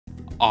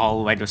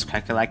Alright, what's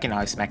crackalackin'?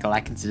 I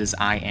smackalackin', it is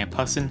I am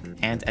Person,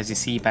 and as you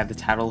see by the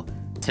title,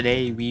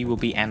 today we will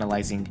be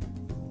analyzing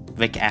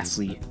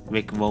Astley,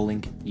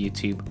 Rickrolling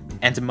YouTube.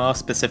 And more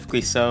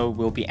specifically so,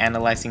 we'll be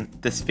analyzing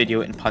this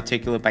video in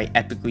particular by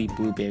Epically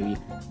Blueberry,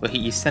 where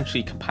he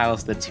essentially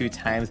compiles the 2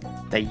 times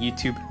that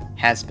YouTube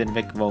has been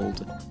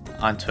Rickrolled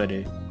on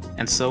Twitter.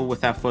 And so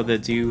without further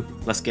ado,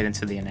 let's get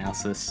into the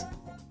analysis.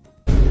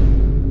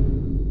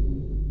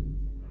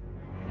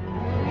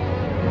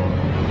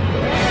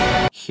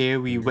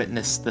 Here we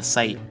witness the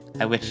site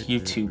at which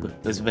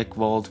YouTube was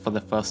Rickrolled for the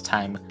first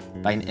time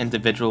by an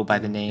individual by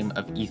the name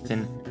of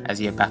Ethan,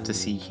 as you're about to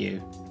see here.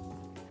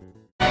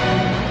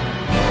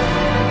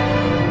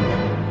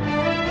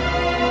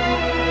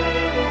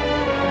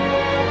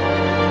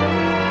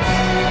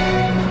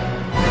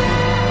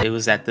 It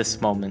was at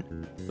this moment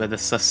where the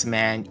sus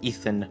man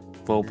Ethan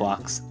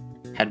Roblox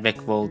had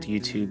Rickrolled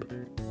YouTube.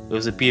 It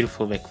was a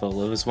beautiful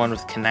Rickroll. It was one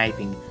with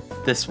conniving.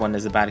 This one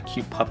is about a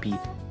cute puppy.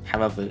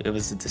 However, it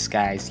was a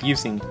disguise,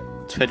 using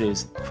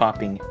Twitter's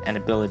cropping and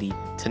ability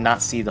to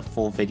not see the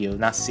full video,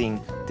 not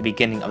seeing the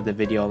beginning of the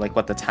video, like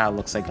what the title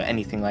looks like or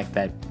anything like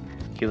that.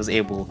 He was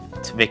able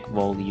to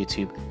Rickroll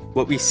YouTube.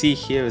 What we see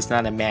here is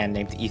not a man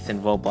named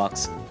Ethan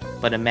Roblox,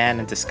 but a man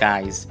in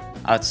disguise.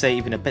 I would say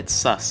even a bit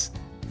sus,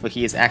 for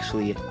he is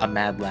actually a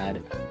mad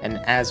lad, and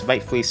as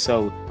rightfully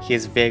so, he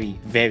is very,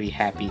 very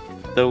happy.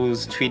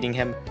 Those tweeting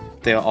him,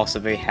 they are also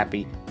very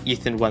happy.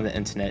 Ethan won the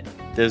internet.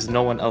 There's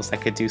no one else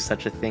that could do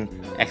such a thing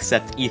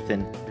except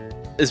Ethan,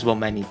 is what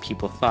many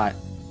people thought.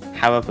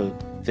 However,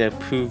 they're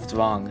proved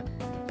wrong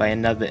by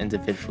another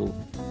individual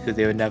who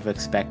they would never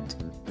expect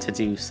to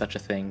do such a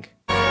thing.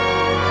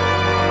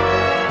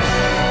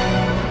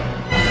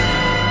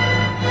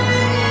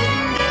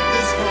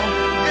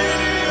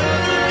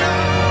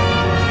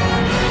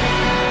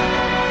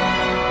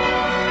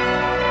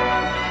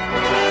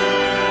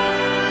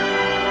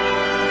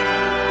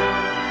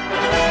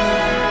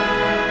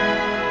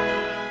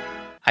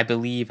 I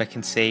believe I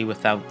can say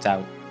without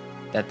doubt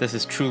that this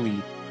is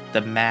truly the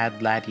mad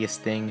laddiest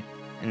thing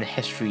in the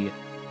history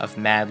of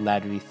mad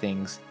laddery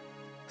things.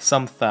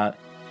 Some thought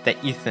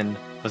that Ethan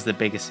was the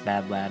biggest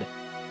mad lad.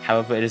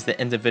 However, it is the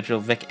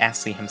individual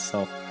Astley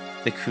himself,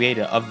 the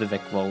creator of the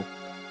Rickroll,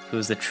 who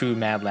is the true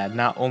mad lad.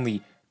 Not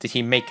only did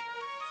he make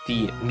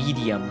the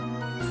medium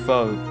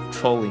for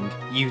trolling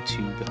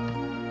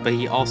YouTube, but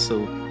he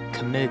also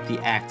committed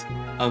the act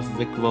of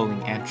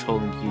Rickrolling and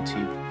trolling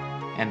YouTube.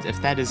 And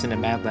if that isn't a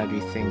mad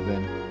laddery thing,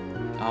 then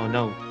I don't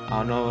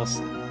know else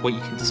what you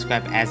can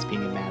describe as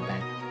being a mad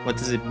lad. What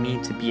does it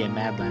mean to be a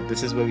mad lad?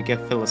 This is where we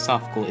get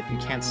philosophical. If you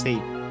can't say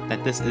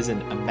that this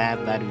isn't a mad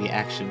laddery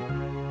action,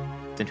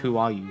 then who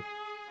are you?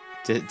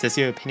 Does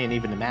your opinion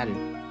even matter?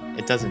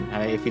 It doesn't.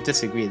 If you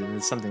disagree, then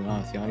there's something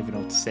wrong with you. I don't even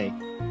know what to say.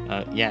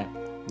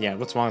 Yeah,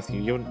 what's wrong with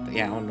you? I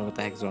don't know what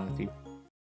the heck is wrong with you.